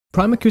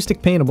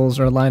Primacoustic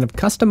Paintables are a line of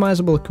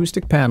customizable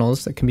acoustic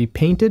panels that can be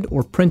painted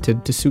or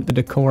printed to suit the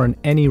decor in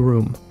any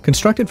room.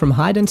 Constructed from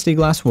high-density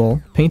glass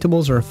wool,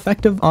 Paintables are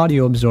effective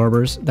audio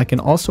absorbers that can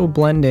also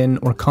blend in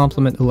or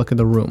complement the look of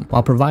the room,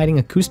 while providing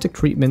acoustic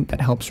treatment that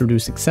helps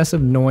reduce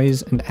excessive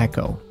noise and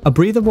echo. A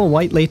breathable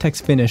white latex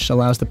finish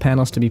allows the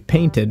panels to be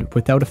painted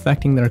without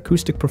affecting their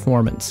acoustic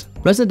performance.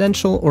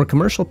 Residential or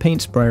commercial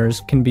paint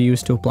sprayers can be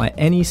used to apply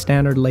any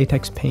standard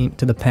latex paint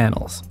to the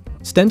panels.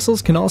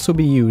 Stencils can also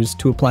be used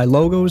to apply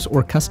logos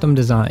or custom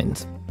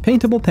designs.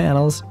 Paintable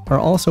panels are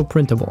also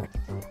printable.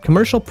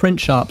 Commercial print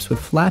shops with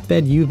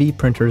flatbed UV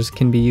printers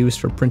can be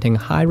used for printing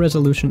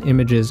high-resolution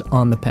images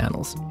on the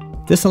panels.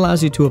 This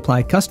allows you to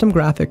apply custom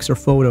graphics or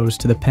photos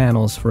to the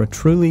panels for a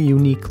truly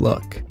unique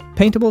look.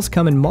 Paintables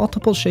come in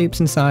multiple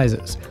shapes and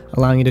sizes,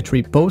 allowing you to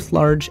treat both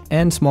large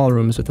and small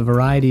rooms with a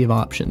variety of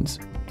options.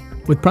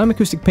 With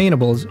Primacoustic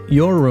Paintables,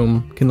 your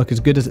room can look as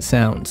good as it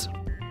sounds.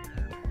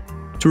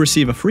 To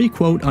receive a free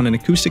quote on an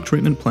acoustic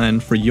treatment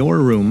plan for your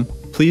room,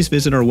 please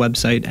visit our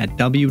website at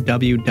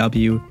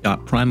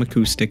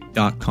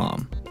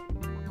www.primacoustic.com.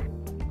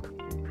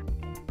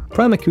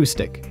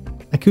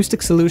 Primacoustic,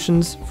 acoustic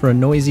solutions for a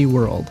noisy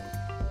world.